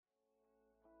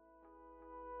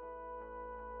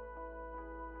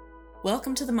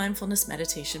Welcome to the Mindfulness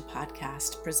Meditation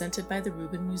Podcast presented by the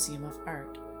Rubin Museum of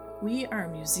Art. We are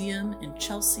a museum in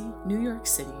Chelsea, New York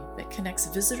City that connects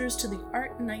visitors to the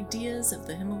art and ideas of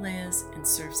the Himalayas and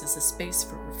serves as a space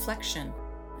for reflection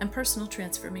and personal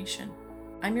transformation.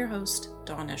 I'm your host,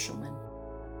 Dawn Eshelman.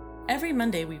 Every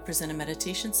Monday we present a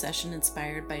meditation session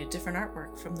inspired by a different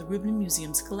artwork from the Rubin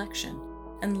Museum's collection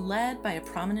and led by a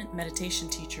prominent meditation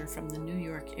teacher from the New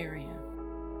York area.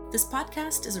 This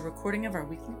podcast is a recording of our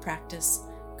weekly practice,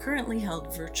 currently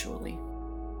held virtually.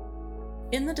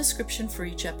 In the description for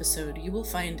each episode, you will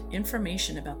find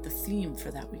information about the theme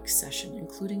for that week's session,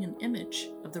 including an image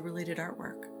of the related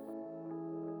artwork.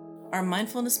 Our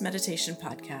Mindfulness Meditation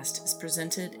Podcast is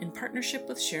presented in partnership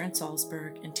with Sharon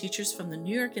Slazberg and teachers from the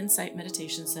New York Insight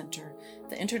Meditation Center,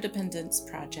 the Interdependence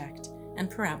Project,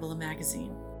 and Parabola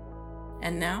Magazine.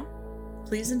 And now,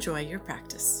 please enjoy your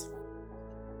practice.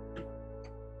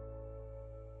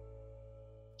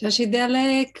 Tashi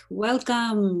Delek,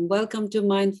 welcome. Welcome to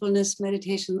Mindfulness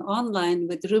Meditation Online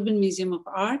with Rubin Museum of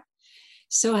Art.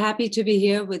 So happy to be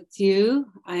here with you.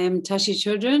 I am Tashi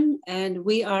Children, and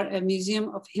we are a museum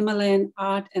of Himalayan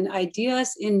art and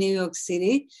ideas in New York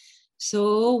City.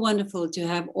 So wonderful to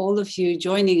have all of you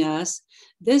joining us.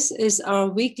 This is our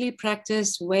weekly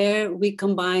practice where we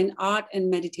combine art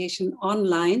and meditation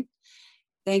online.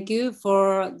 Thank you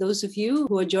for those of you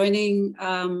who are joining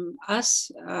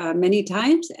us many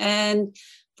times. And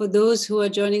for those who are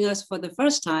joining us for the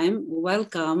first time,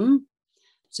 welcome.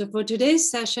 So for today's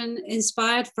session,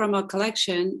 inspired from our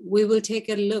collection, we will take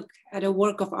a look at a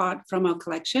work of art from our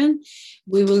collection.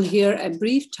 We will hear a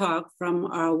brief talk from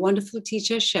our wonderful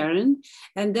teacher, Sharon,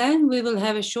 and then we will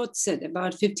have a short sit,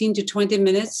 about 15 to 20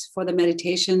 minutes for the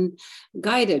meditation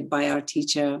guided by our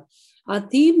teacher. Our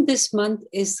theme this month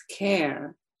is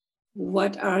care.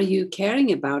 What are you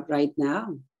caring about right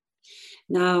now?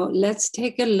 Now, let's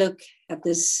take a look at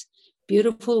this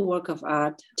beautiful work of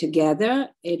art together.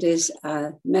 It is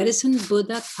a Medicine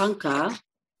Buddha Thangka,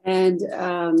 and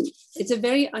it's a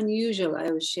very unusual,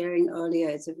 I was sharing earlier,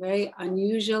 it's a very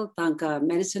unusual Thangka.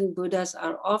 Medicine Buddhas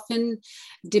are often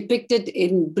depicted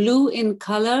in blue in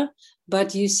color,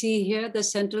 but you see here the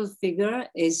central figure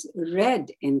is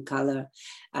red in color.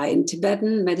 In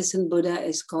Tibetan, Medicine Buddha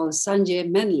is called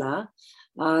Sanjay Menla.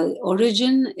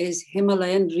 Origin is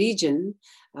Himalayan region,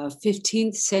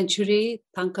 15th century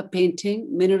Thangka painting,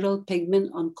 mineral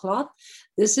pigment on cloth.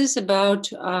 This is about,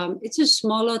 it's a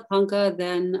smaller Thangka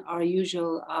than our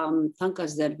usual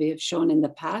Thangkas that we have shown in the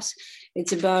past.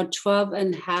 It's about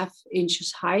 12.5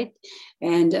 inches height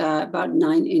and about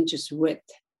 9 inches width.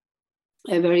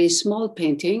 A very small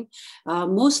painting,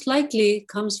 most likely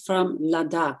comes from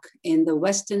Ladakh in the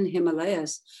Western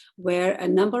Himalayas, where a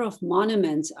number of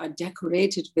monuments are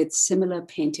decorated with similar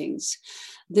paintings.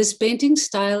 This painting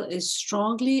style is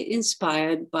strongly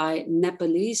inspired by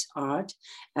Nepalese art,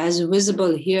 as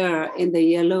visible here in the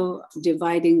yellow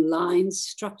dividing lines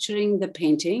structuring the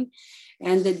painting,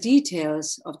 and the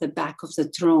details of the back of the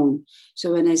throne.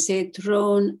 So when I say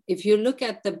throne, if you look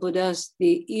at the Buddha's,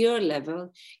 the ear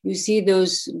level, you see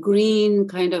those green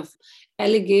kind of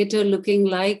alligator looking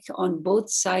like on both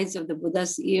sides of the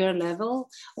Buddha's ear level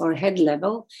or head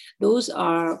level. Those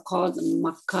are called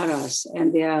makkaras,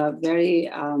 and they are very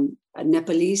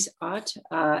Nepalese art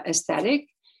aesthetic,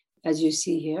 as you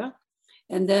see here.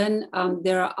 And then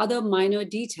there are other minor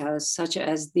details, such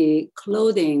as the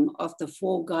clothing of the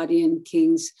 4 guardian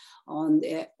kings.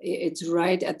 It's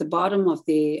right at the bottom of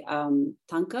the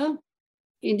Thangka,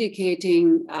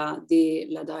 indicating the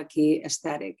Ladakhi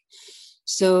aesthetic.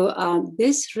 So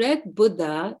this red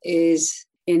Buddha is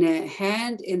in a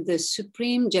hand in the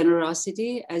supreme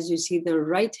generosity, as you see the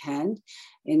right hand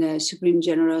in a supreme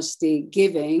generosity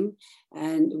giving.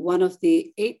 And one of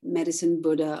the 8 medicine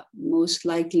Buddha, most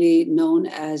likely known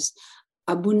as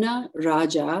Abuna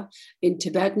Raja, in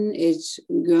Tibetan is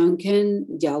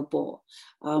Gyönken Gyalpo,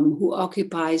 who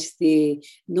occupies the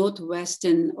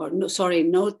northeastern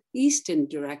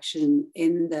direction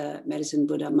in the medicine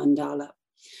Buddha mandala.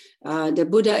 The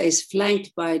Buddha is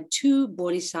flanked by 2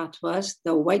 bodhisattvas,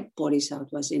 the white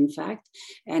bodhisattvas, in fact.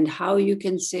 And how you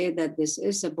can say that this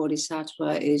is a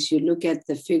bodhisattva is you look at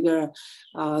the figure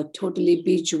totally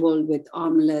bejeweled with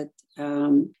armlet,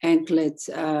 anklets,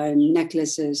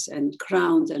 necklaces, and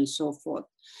crowns, and so forth.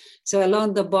 So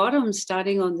along the bottom,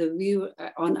 starting on the view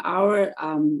on our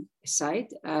side,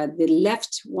 the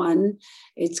left one,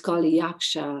 it's called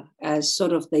Yaksha, as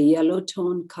sort of the yellow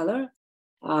tone color.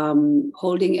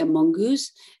 holding a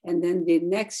mongoose. And then the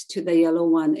next to the yellow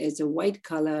one is a white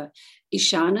color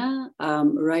Ishana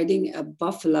riding a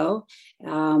buffalo.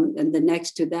 And the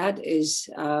next to that is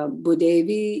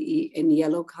Budevi in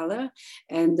yellow color.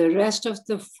 And the rest of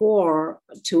the four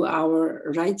to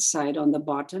our right side on the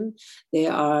bottom, they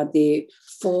are the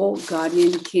four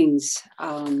guardian kings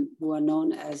who are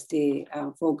known as the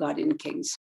four guardian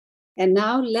kings. And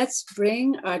now let's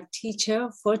bring our teacher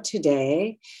for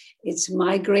today. It's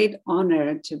my great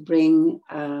honor to bring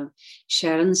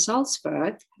Sharon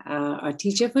Salzberg, our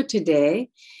teacher for today.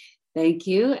 Thank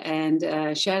you. And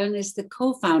Sharon is the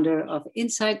co-founder of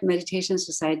Insight Meditation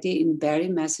Society in Barre,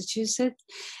 Massachusetts,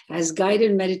 has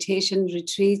guided meditation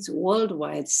retreats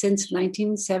worldwide since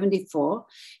 1974.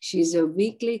 She's a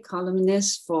weekly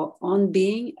columnist for On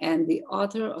Being and the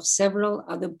author of several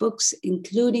other books,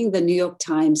 including the New York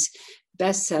Times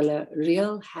bestseller,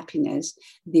 Real Happiness,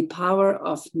 The Power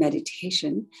of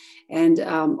Meditation, and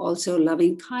also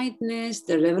Loving Kindness,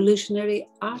 The Revolutionary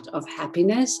Art of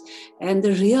Happiness, and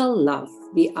The Real Love,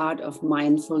 The Art of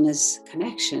Mindfulness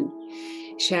Connection.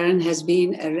 Sharon has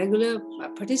been a regular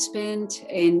participant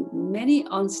in many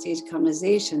onstage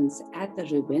conversations at the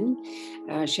Rubin.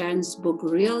 Sharon's book,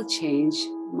 Real Change,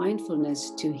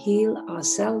 Mindfulness to Heal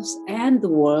Ourselves and the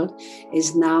World,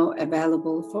 is now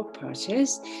available for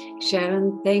purchase.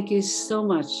 Sharon, thank you so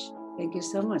much. Thank you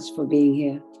so much for being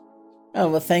here. Oh,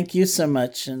 well, thank you so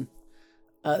much. And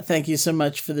thank you so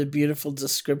much for the beautiful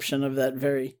description of that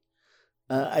very,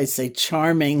 I say,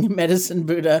 charming medicine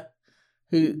Buddha,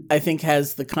 who I think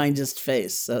has the kindest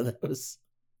face. So that was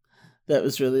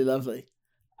really lovely.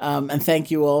 And thank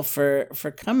you all for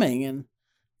coming and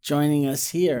joining us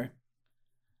here.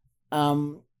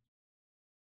 When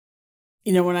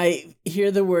I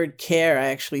hear the word care, I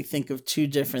actually think of two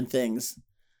different things.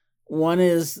 One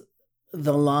is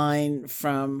the line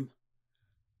from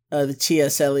the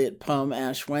T.S. Eliot poem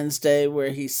Ash Wednesday,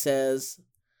 where he says,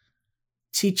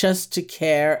 "Teach us to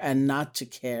care and not to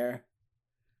care.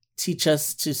 Teach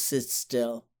us to sit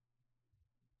still."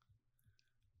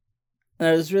 And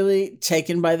I was really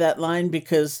taken by that line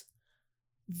because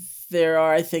there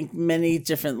are, I think, many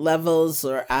different levels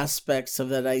or aspects of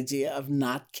that idea of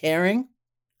not caring.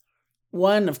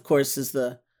 One, of course, is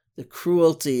the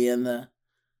cruelty and the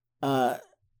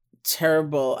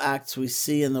terrible acts we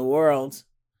see in the world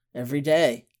every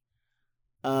day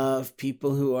of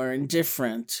people who are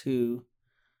indifferent, who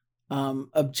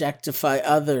objectify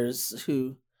others,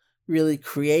 who really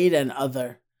create an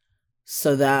other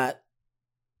so that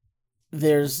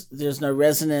there's no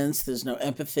resonance, there's no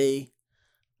empathy,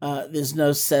 there's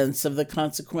no sense of the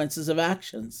consequences of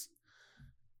actions.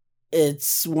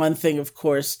 It's one thing, of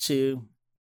course, to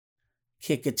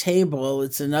kick a table.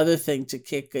 It's another thing to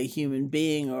kick a human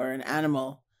being or an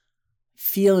animal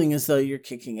feeling as though you're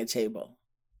kicking a table.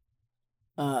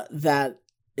 That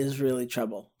is really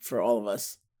trouble for all of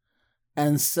us.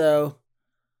 And so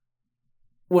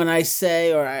when I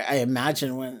say, or I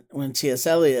imagine when T.S.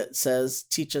 Eliot says,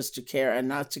 teach us to care and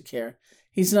not to care,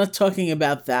 he's not talking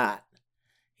about that.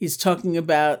 He's talking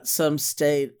about some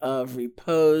state of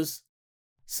repose,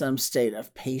 some state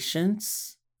of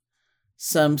patience,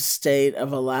 some state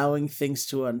of allowing things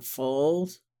to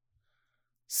unfold,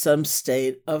 some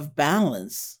state of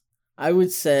balance. I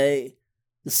would say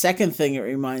the second thing it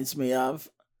reminds me of,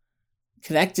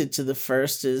 connected to the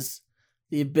first, is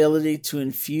the ability to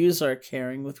infuse our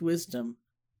caring with wisdom.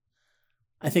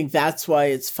 I think that's why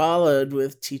it's followed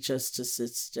with teach us to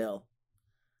sit still,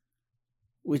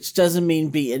 which doesn't mean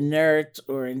be inert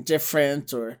or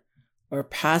indifferent or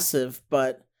passive,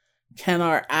 but can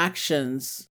our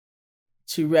actions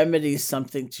to remedy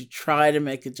something, to try to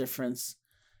make a difference,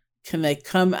 can they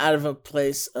come out of a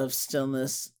place of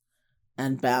stillness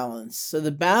and balance? So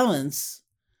the balance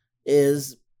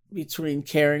is between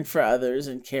caring for others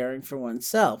and caring for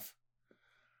oneself.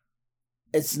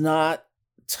 It's not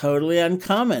totally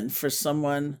uncommon for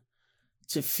someone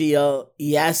to feel,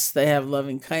 yes, they have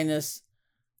loving kindness,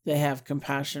 they have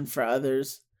compassion for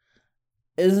others.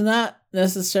 It is not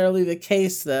necessarily the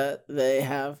case that they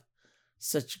have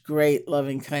such great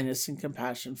loving kindness and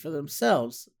compassion for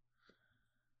themselves.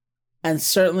 And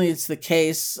certainly it's the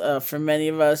case for many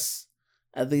of us,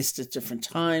 at least at different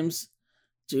times,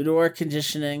 due to our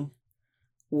conditioning,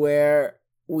 where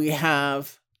we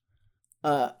have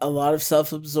a lot of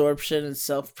self-absorption and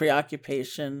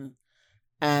self-preoccupation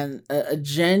and a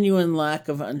genuine lack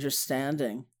of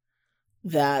understanding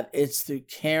that it's through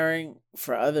caring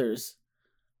for others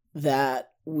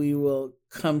that we will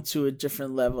come to a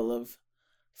different level of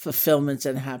fulfillment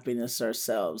and happiness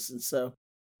ourselves. And so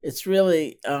it's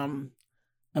really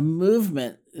a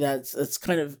movement it's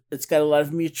got a lot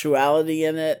of mutuality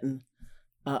in it, and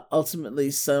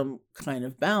ultimately some kind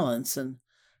of balance, and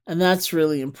that's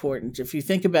really important. If you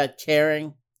think about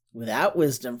caring without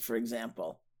wisdom, for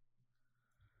example,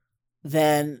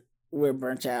 then we're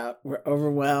burnt out, we're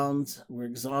overwhelmed, we're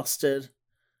exhausted,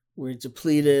 we're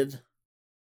depleted.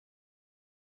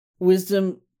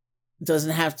 Wisdom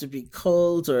doesn't have to be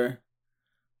cold or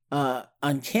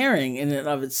uncaring in and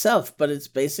of itself, but it's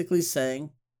basically saying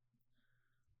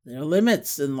there are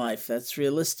limits in life. That's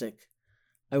realistic.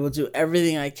 I will do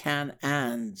everything I can,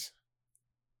 and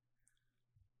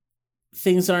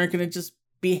things aren't going to just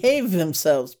behave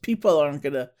themselves. People aren't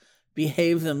going to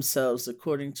behave themselves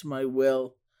according to my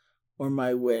will or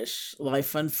my wish.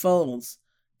 Life unfolds.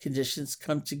 Conditions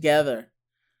come together.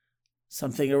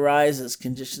 Something arises.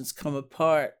 Conditions come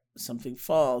apart. Something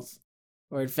falls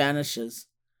or it vanishes.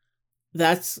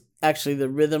 That's actually the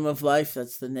rhythm of life.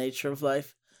 That's the nature of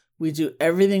life. We do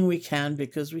everything we can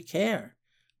because we care.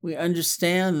 We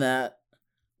understand that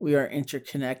we are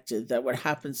interconnected, that what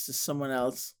happens to someone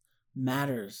else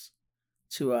matters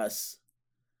to us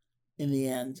in the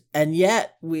end. And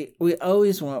yet, we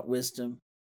always want wisdom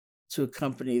to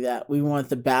accompany that. We want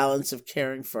the balance of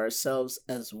caring for ourselves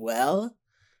as well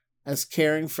as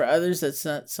caring for others. That's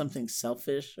not something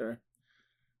selfish or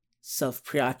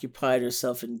self-preoccupied or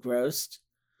self-engrossed.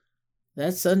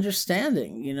 That's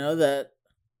understanding, that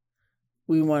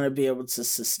we want to be able to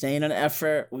sustain an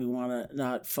effort. We want to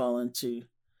not fall into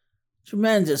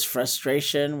tremendous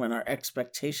frustration when our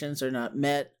expectations are not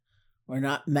met or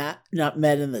not met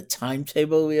in the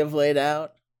timetable we have laid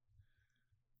out.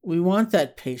 We want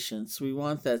that patience. We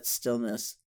want that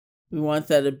stillness. We want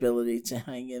that ability to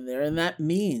hang in there. And that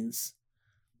means,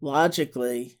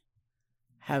 logically,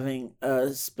 having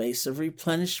a space of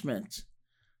replenishment,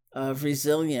 of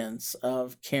resilience,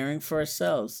 of caring for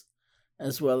ourselves,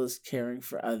 as well as caring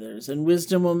for others. And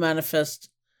wisdom will manifest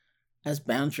as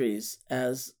boundaries,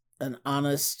 as an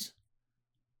honest,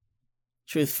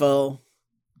 truthful,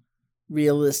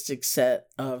 realistic set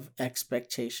of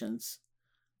expectations.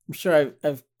 I'm sure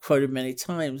I've quoted many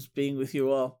times, being with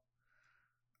you all,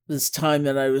 this time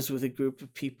that I was with a group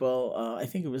of people, I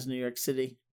think it was New York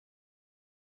City.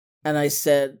 And I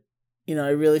said, I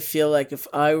really feel like if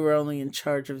I were only in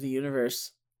charge of the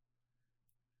universe,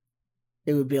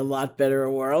 it would be a lot better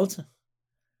a world.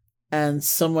 And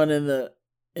someone in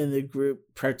the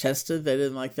group protested. They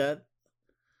didn't like that.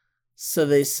 So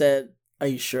they said, "Are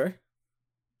you sure?"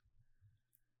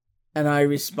 And I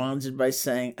responded by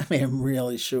saying, I'm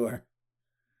really sure.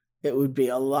 It would be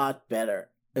a lot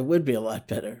better. It would be a lot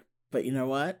better. But you know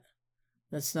what?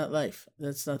 That's not life.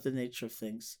 That's not the nature of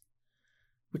things.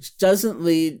 Which doesn't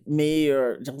lead me,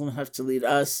 or doesn't have to lead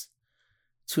us,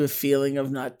 to a feeling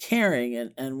of not caring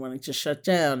and wanting to shut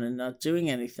down and not doing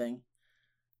anything.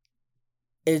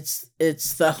 It's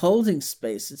the holding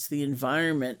space. It's the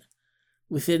environment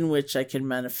within which I can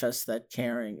manifest that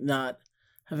caring, not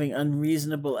having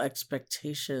unreasonable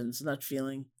expectations, not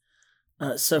feeling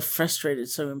so frustrated,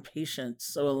 so impatient,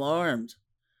 so alarmed,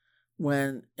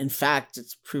 when in fact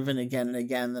it's proven again and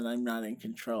again that I'm not in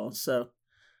control. So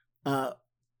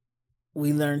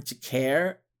we learn to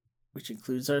care, which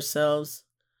includes ourselves.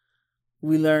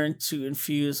 We learn to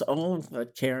infuse all of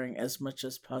that caring as much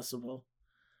as possible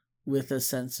with a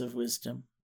sense of wisdom.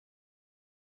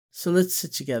 So let's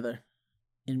sit together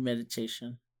in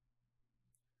meditation.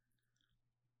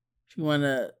 If you want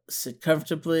to sit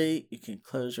comfortably, you can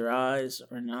close your eyes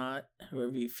or not,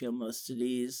 however you feel most at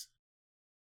ease.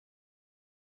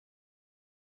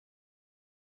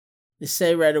 They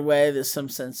say right away there's some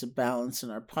sense of balance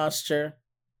in our posture.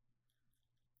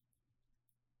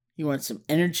 You want some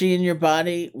energy in your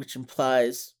body, which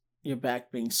implies your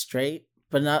back being straight,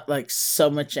 but not like so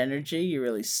much energy you're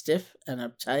really stiff and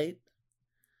uptight.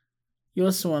 You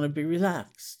also want to be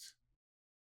relaxed.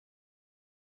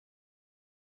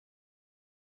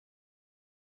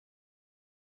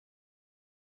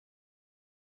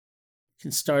 You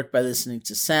can start by listening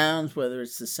to sounds, whether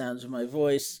it's the sounds of my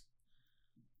voice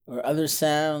or other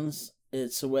sounds.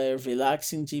 It's a way of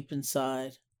relaxing deep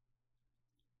inside,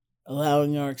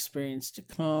 allowing our experience to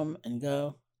come and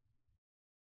go.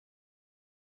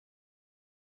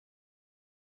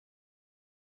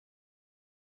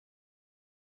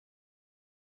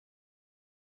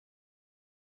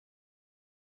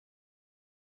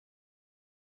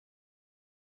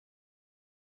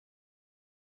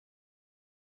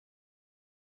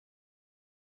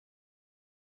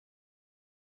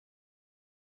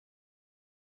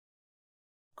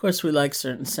 Of course, we like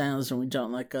certain sounds and we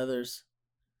don't like others,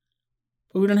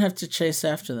 but we don't have to chase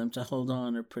after them to hold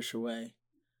on or push away.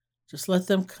 Just let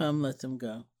them come, let them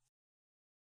go.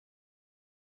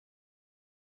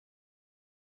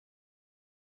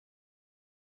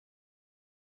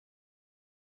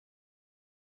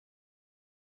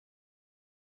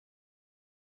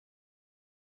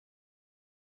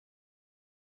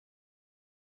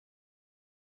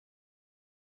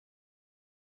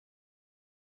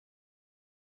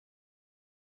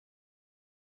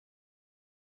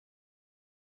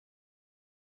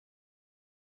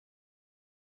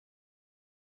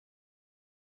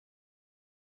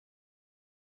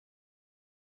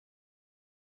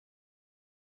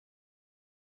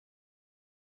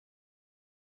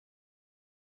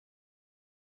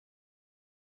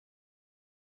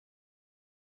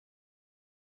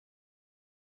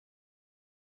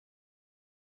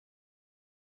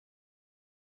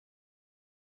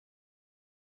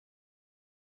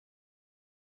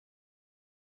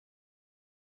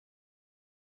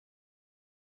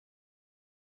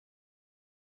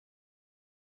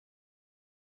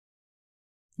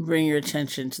 Bring your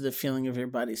attention to the feeling of your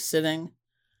body sitting,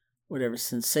 whatever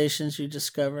sensations you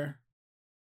discover.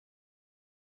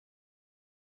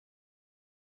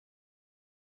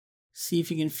 See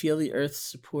if you can feel the earth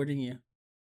supporting you.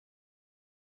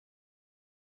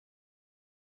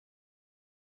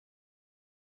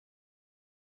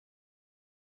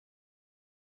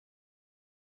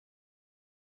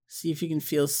 See if you can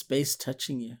feel space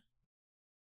touching you.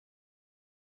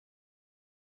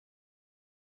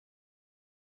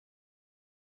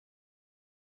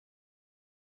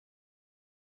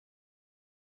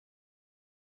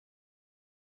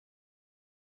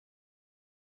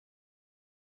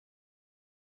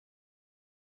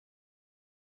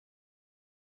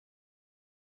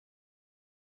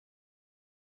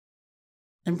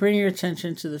 And bring your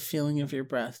attention to the feeling of your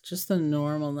breath, just the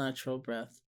normal, natural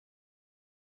breath,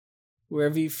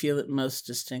 wherever you feel it most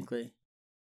distinctly.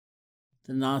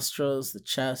 The nostrils, the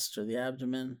chest, or the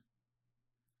abdomen.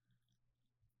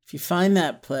 If you find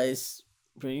that place,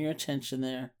 bring your attention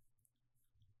there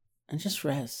and just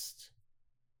rest.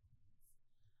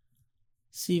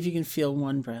 See if you can feel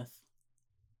one breath.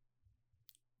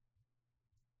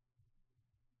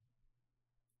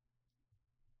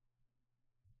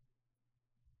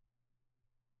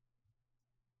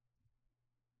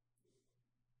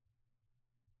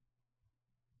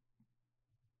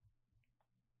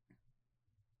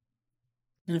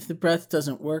 And if the breath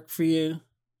doesn't work for you,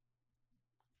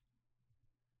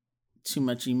 too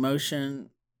much emotion,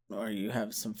 or you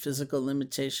have some physical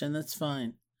limitation, that's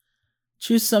fine.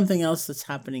 Choose something else that's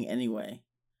happening anyway.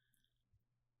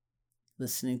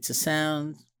 Listening to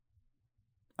sound,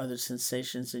 other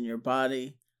sensations in your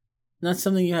body, not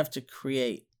something you have to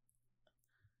create.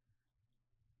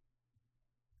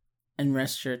 And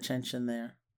rest your attention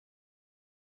there.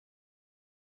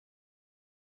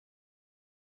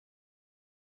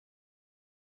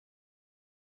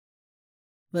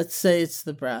 Let's say it's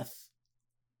the breath.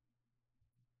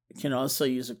 You can also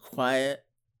use a quiet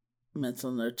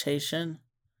mental notation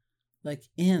like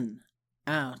in,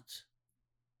 out,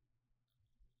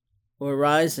 or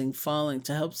rising, falling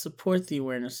to help support the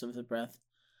awareness of the breath,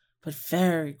 but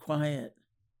very quiet.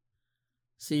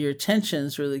 So your attention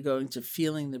is really going to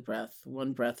feeling the breath,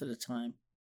 one breath at a time.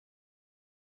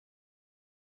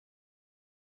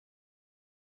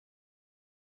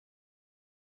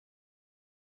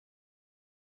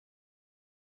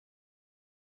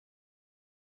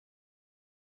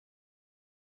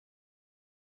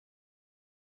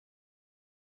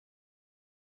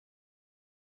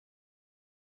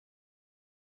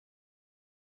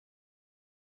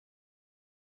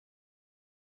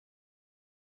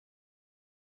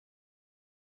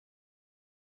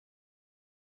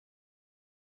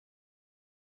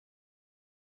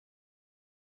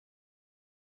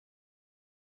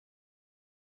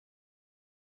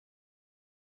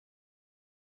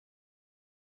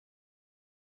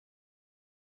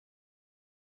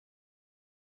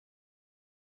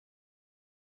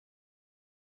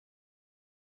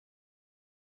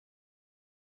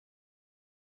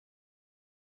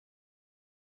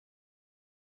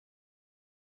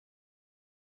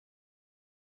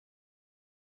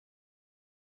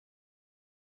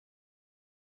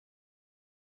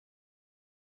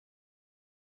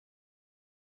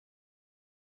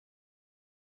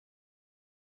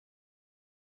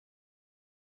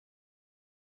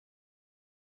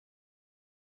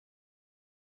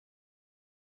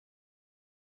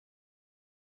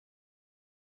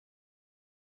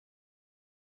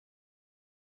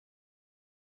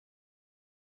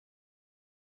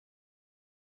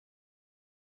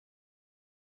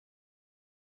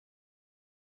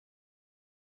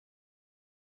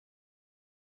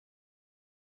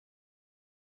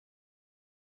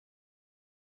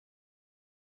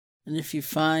 And if you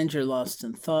find you're lost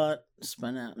in thought,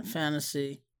 spun out in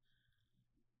fantasy,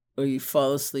 or you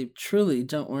fall asleep truly,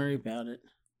 don't worry about it.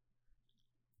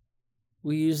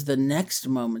 We use the next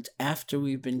moment after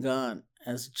we've been gone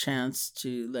as a chance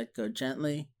to let go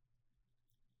gently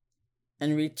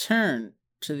and return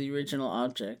to the original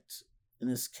object, in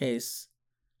this case,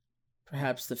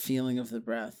 perhaps the feeling of the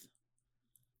breath.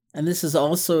 And this is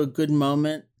also a good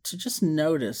moment to just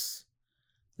notice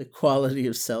the quality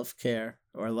of self-care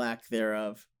or lack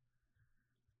thereof.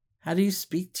 How do you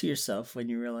speak to yourself when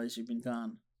you realize you've been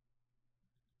gone?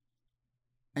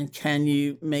 And can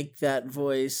you make that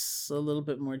voice a little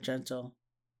bit more gentle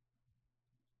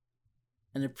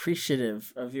and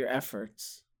appreciative of your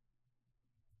efforts?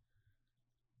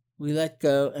 We let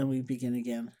go and we begin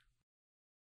again.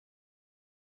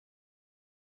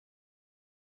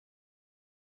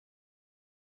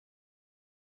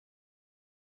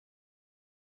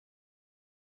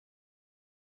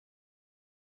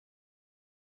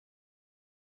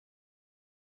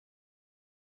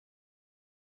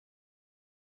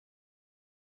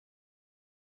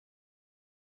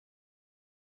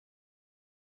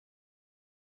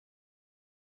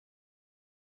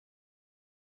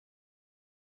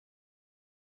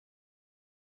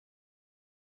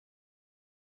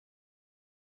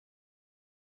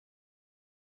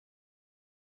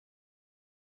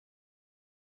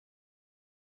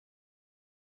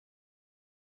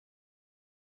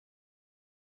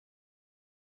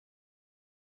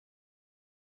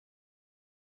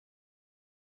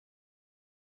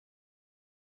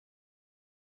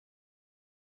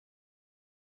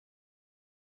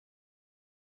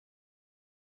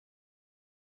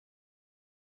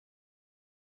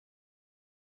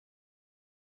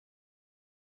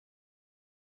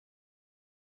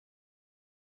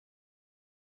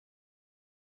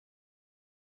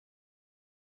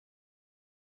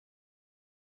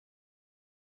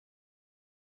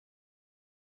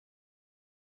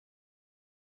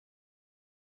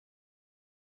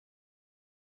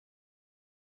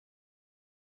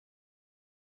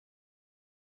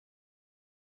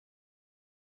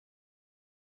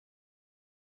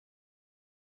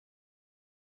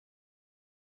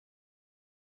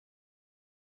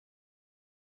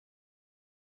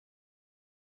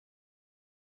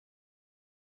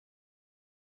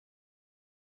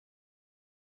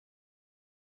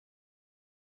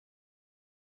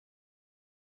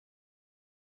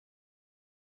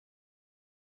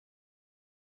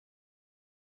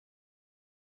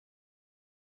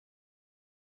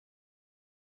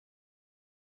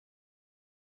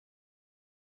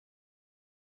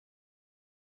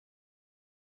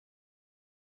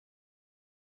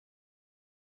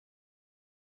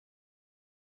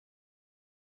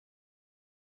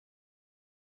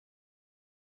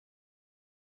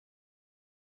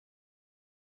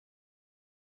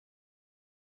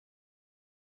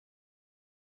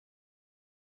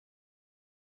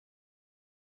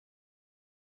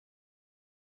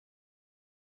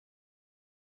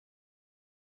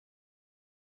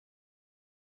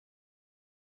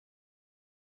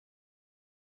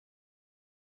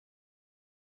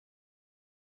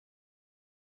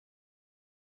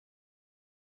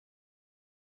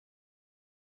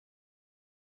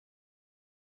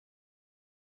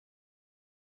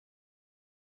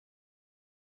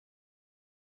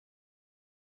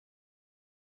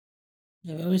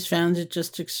 I've always found it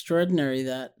just extraordinary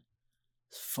that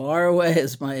as far away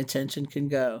as my attention can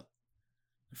go,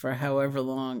 for however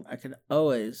long, I can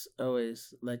always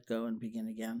let go and begin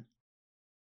again.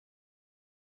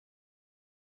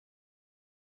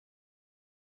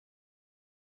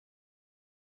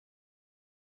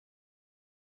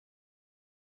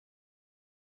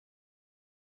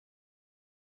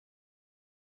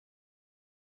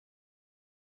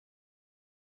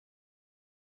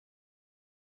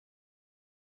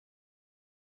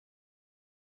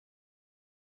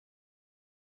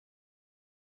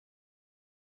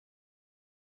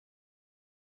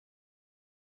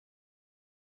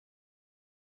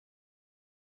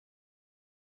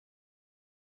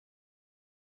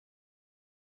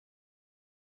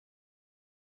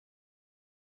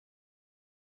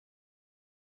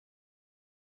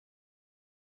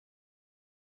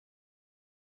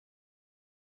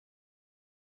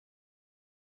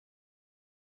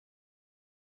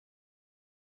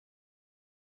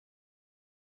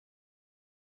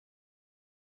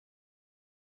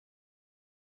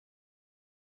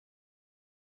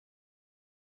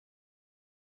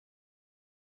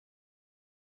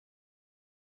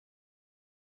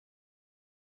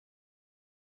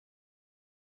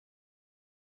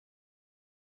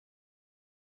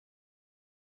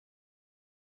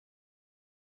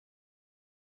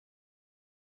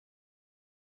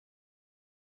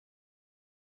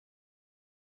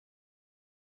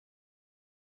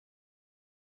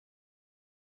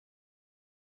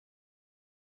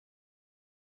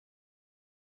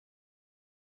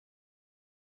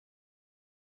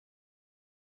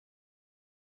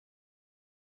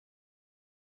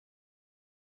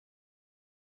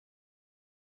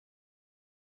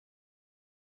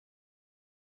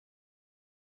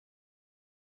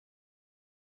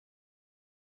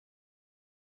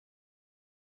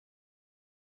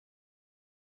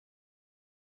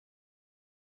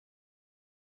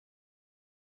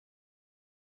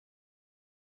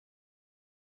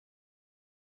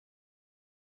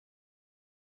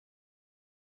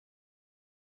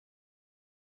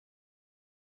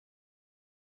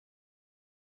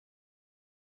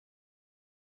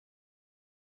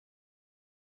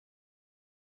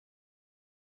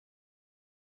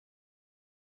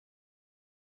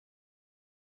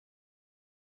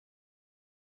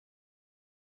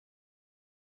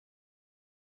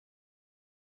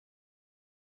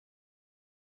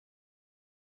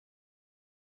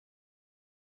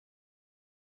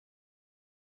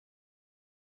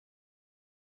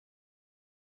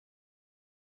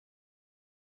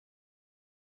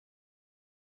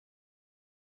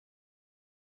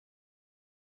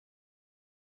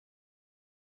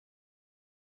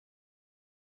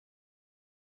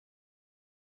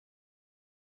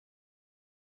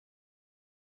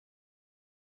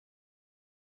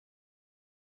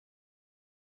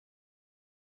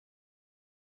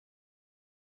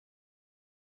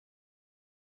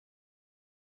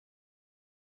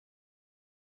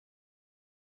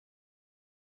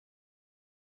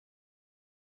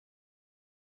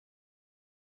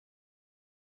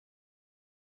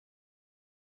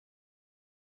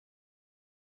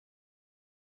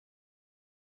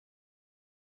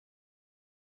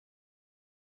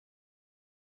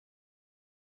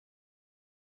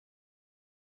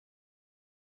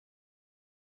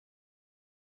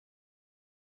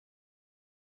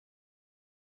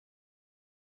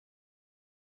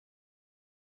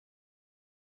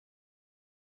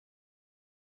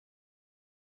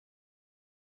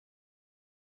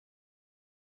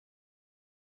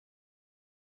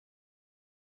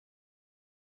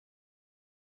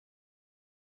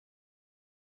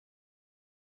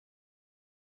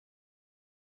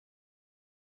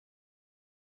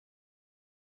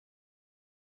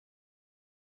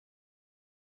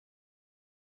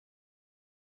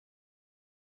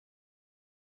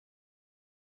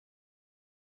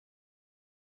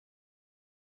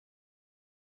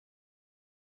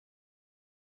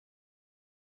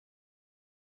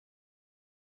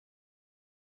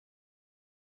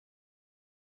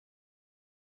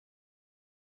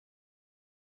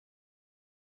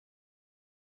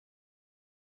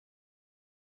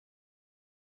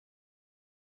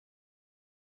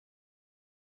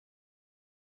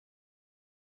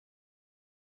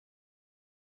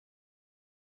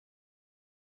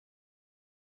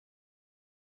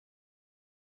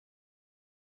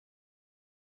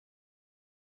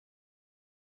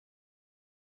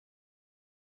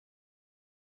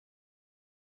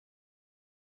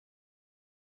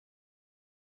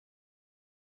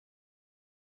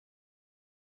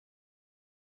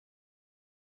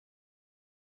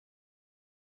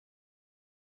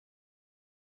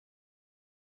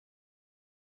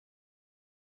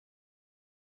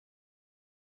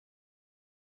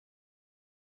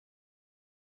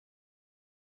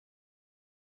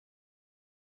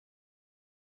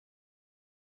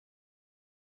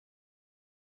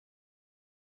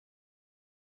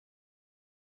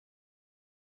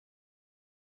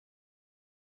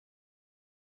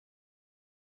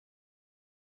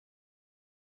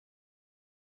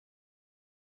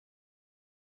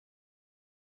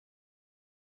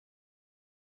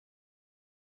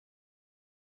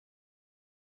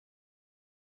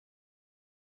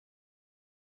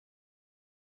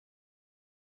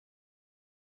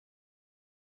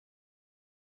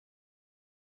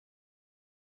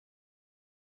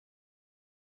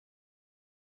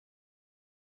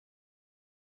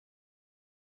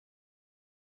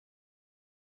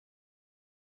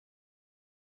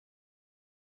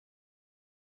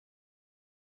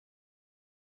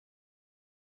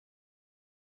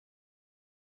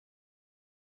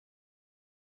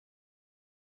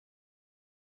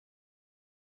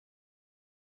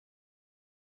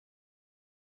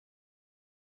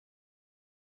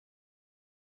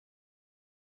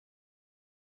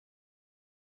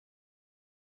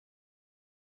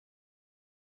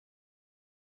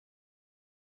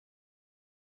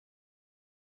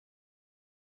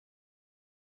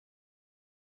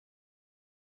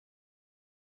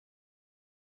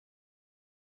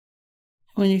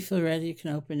 When you feel ready, you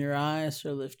can open your eyes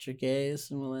or lift your gaze,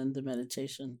 and we'll end the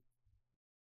meditation.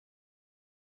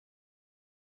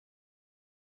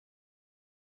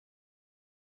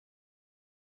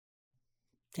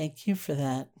 Thank you for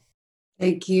that.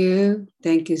 Thank you.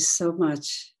 Thank you so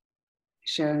much,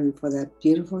 Sharon, for that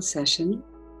beautiful session.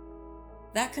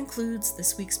 That concludes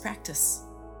this week's practice.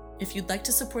 If you'd like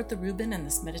to support the Reuben and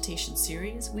this meditation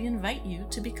series, we invite you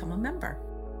to become a member.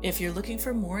 If you're looking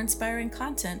for more inspiring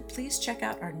content, please check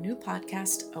out our new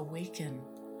podcast, Awaken,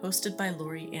 hosted by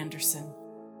Lori Anderson.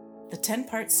 The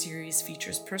 10-part series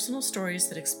features personal stories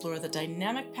that explore the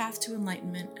dynamic path to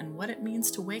enlightenment and what it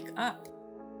means to wake up.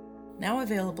 Now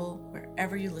available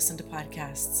wherever you listen to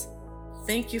podcasts.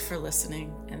 Thank you for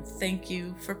listening, and thank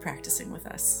you for practicing with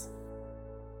us.